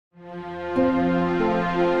Hi,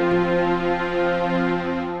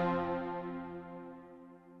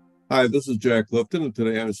 this is Jack Lifton, and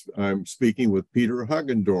today I'm speaking with Peter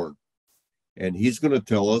Hogendoorn, and he's going to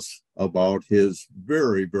tell us about his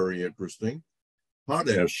very, very interesting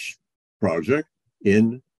potash project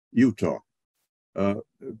in Utah.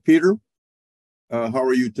 Peter, how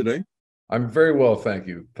are you today? I'm very well, thank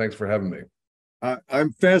you. Thanks for having me.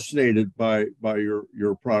 I'm fascinated by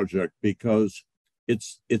your project because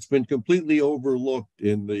it's been completely overlooked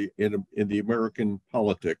in the American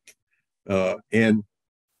politic, and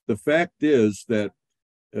the fact is that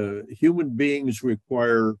human beings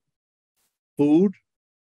require food,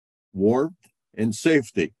 warmth, and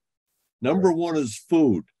safety. Number one is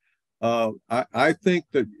food. I think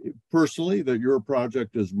that personally that your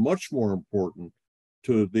project is much more important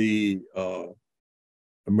to the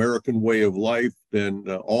American way of life than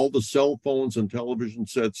all the cell phones and television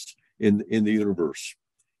sets in the universe.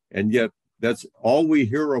 And yet that's all we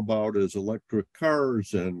hear about is electric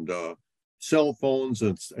cars and cell phones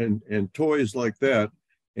and toys like that.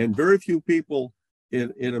 And very few people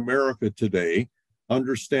in America today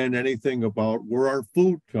understand anything about where our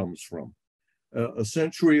food comes from. A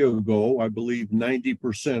century ago, I believe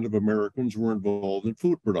 90% of Americans were involved in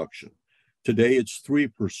food production. Today, it's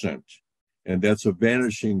 3%, and that's a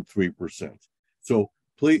vanishing 3%. So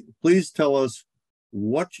please tell us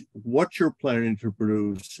what you're planning to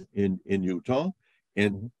produce in Utah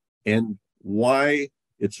and why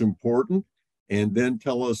it's important, and then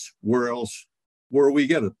tell us where we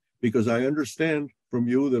get it. Because I understand from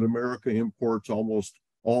you that America imports almost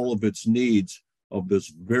all of its needs of this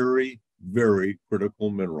very, very critical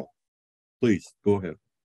mineral. Please, go ahead.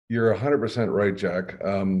 You're 100% right, Jack.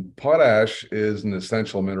 Potash is an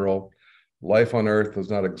essential mineral. Life on Earth does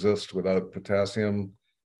not exist without potassium,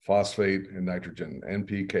 phosphate, and nitrogen,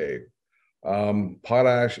 NPK.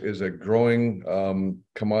 Potash is a growing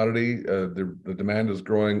commodity. The demand is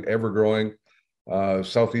growing, ever growing.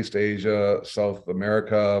 Southeast Asia, South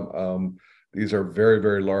America, these are very,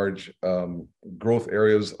 very large growth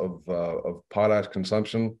areas of potash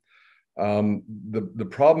consumption. The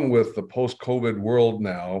problem with the post-COVID world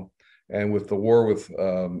now, and with the war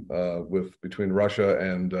with between Russia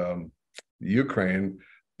and Ukraine,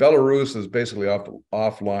 Belarus is basically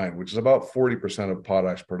offline, which is about 40% of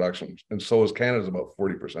potash production, and so is Canada's about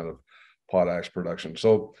 40% of potash production.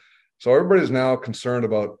 So everybody's now concerned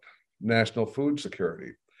about national food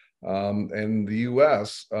security. In the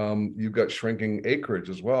U.S., you've got shrinking acreage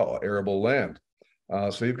as well, arable land.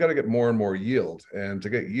 So you've got to get more and more yield. And to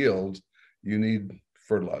get yield, you need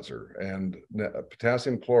fertilizer. And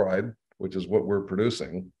potassium chloride, which is what we're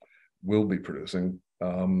producing, will be producing,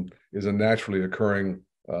 is a naturally occurring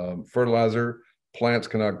fertilizer. Plants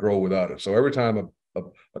cannot grow without it. So every time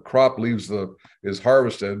a crop is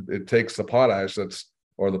harvested, it takes the potash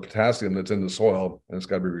or the potassium that's in the soil, and it's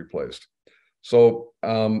got to be replaced. So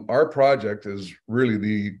our project is really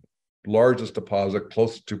the largest deposit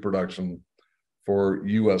closest to production for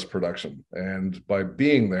U.S. production. And by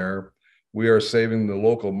being there, we are saving the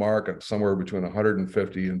local market somewhere between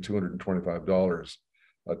 $150 and $225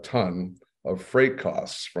 a ton of freight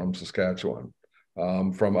costs from Saskatchewan.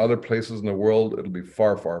 From other places in the world, it'll be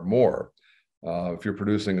far, far more. If you're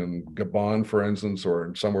producing in Gabon, for instance,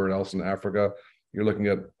 or somewhere else in Africa, you're looking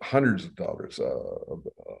at hundreds of dollars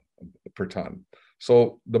per ton.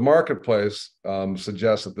 So the marketplace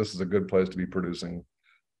suggests that this is a good place to be producing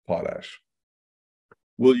potash.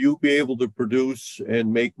 Will you be able to produce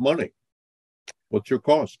and make money? What's your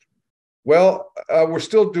cost? Well, we're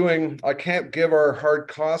still doing, I can't give our hard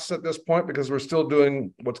costs at this point because we're still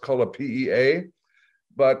doing what's called a PEA,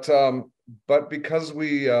 but because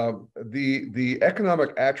the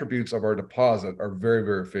economic attributes of our deposit are very,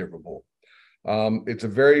 very favorable. It's a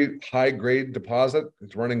very high grade deposit.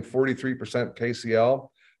 It's running 43% KCl,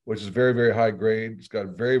 which is very, very high grade. It's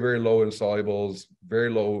got very, very low insolubles,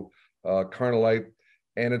 very low carnallite,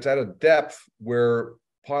 and it's at a depth where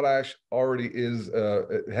potash already is,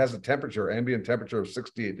 it has a temperature, ambient temperature of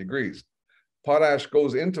 68 degrees. Potash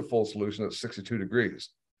goes into full solution at 62 degrees.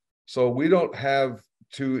 So we don't have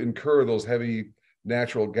to incur those heavy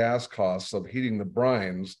natural gas costs of heating the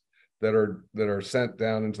brines that are sent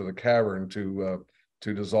down into the cavern to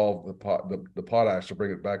dissolve the potash to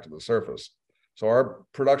bring it back to the surface. So our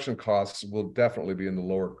production costs will definitely be in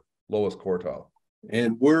the lowest quartile.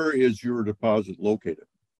 And where is your deposit located?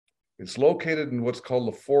 It's located in what's called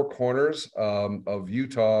the Four Corners of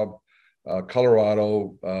Utah,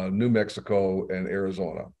 Colorado, New Mexico, and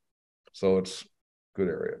Arizona. So it's good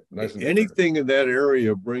area. Nice. Anything in that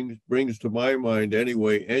area brings to my mind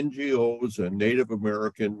anyway NGOs and Native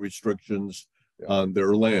American restrictions on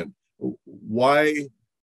their land. why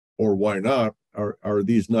or why not are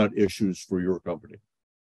these not issues for your company?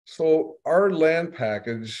 So our land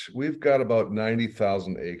package, we've got about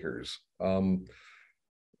 90,000 acres.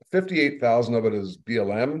 58,000 of it is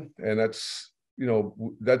BLM, and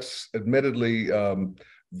that's admittedly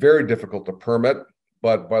very difficult to permit.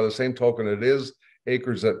 But by the same token, it is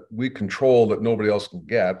acres that we control that nobody else can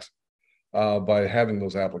get by having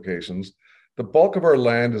those applications. The bulk of our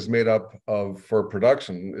land is made up of, for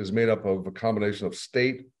production, is made up of a combination of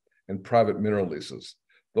state and private mineral leases.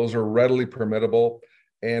 Those are readily permittable.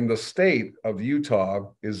 And the state of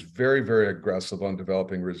Utah is very, very aggressive on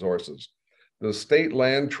developing resources. The state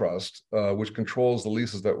land trust, which controls the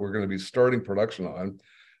leases that we're going to be starting production on,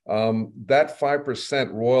 that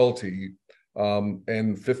 5% royalty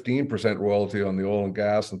and 15% royalty on the oil and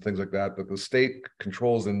gas and things like that, that the state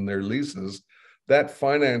controls in their leases, that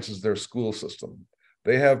finances their school system.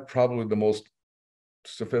 They have probably the most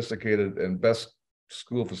sophisticated and best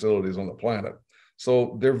school facilities on the planet.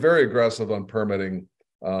 So they're very aggressive on permitting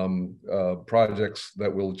projects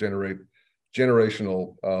that will generate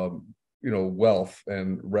generational wealth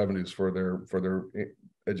and revenues for their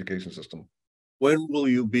education system. When will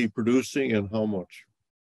you be producing and how much?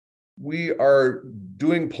 We are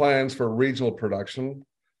doing plans for regional production,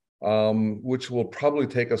 which will probably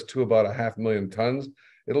take us to about 500,000 tons.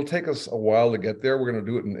 It'll take us a while to get there. We're going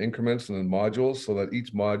to do it in increments and in modules so that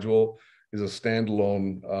each module is a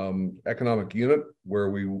standalone economic unit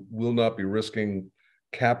where we will not be risking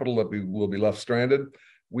capital that we will be left stranded.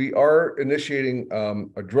 We are initiating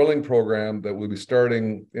a drilling program that we'll be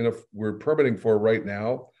starting we're permitting for right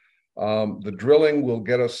now. The drilling will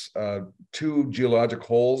get us 2 geologic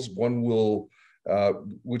holes. One will,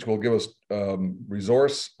 which will give us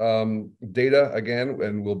resource data again,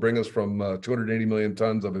 and will bring us from 280 million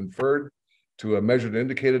tons of inferred to a measured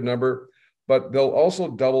indicated number. But they'll also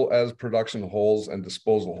double as production holes and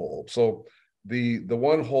disposal holes. So the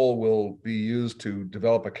one hole will be used to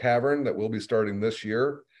develop a cavern that we'll be starting this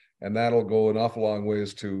year, and that'll go an awful long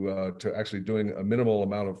ways to actually doing a minimal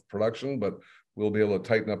amount of production, but we'll be able to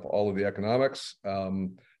tighten up all of the economics,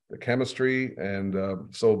 the chemistry, and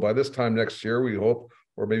so by this time next year, we hope,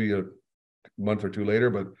 or maybe a month or two later,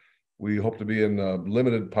 but we hope to be in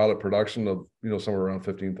limited pilot production of somewhere around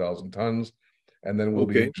 15,000 tons, and then we'll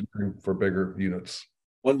be engineering for bigger units.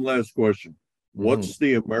 One last question. What's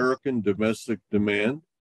the American domestic demand,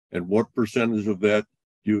 and what percentage of that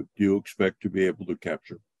do you expect to be able to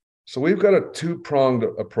capture? So we've got a two-pronged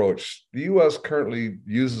approach. The U.S. currently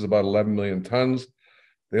uses about 11 million tons.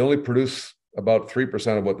 They only produce about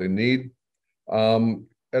 3% of what they need.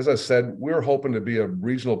 As I said, we're hoping to be a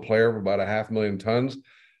regional player of about 500,000 tons.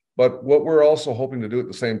 But what we're also hoping to do at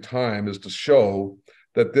the same time is to show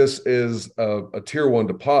that this is a tier 1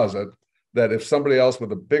 deposit, that if somebody else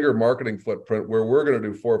with a bigger marketing footprint, where we're going to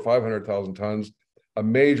do 400,000 or 500,000 tons, a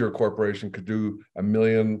major corporation could do 1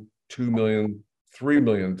 million, 2 million, 3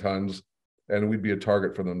 million tons, and we'd be a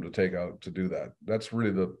target for them to take out to do that. That's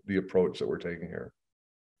really the approach that we're taking here.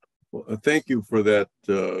 Well, thank you for that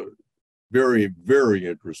very, very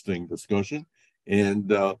interesting discussion.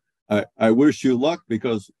 And I wish you luck,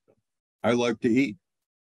 because I like to eat.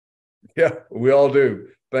 Yeah, we all do.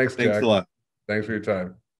 Thanks, Jack. Thanks a lot. Thanks for your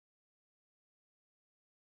time.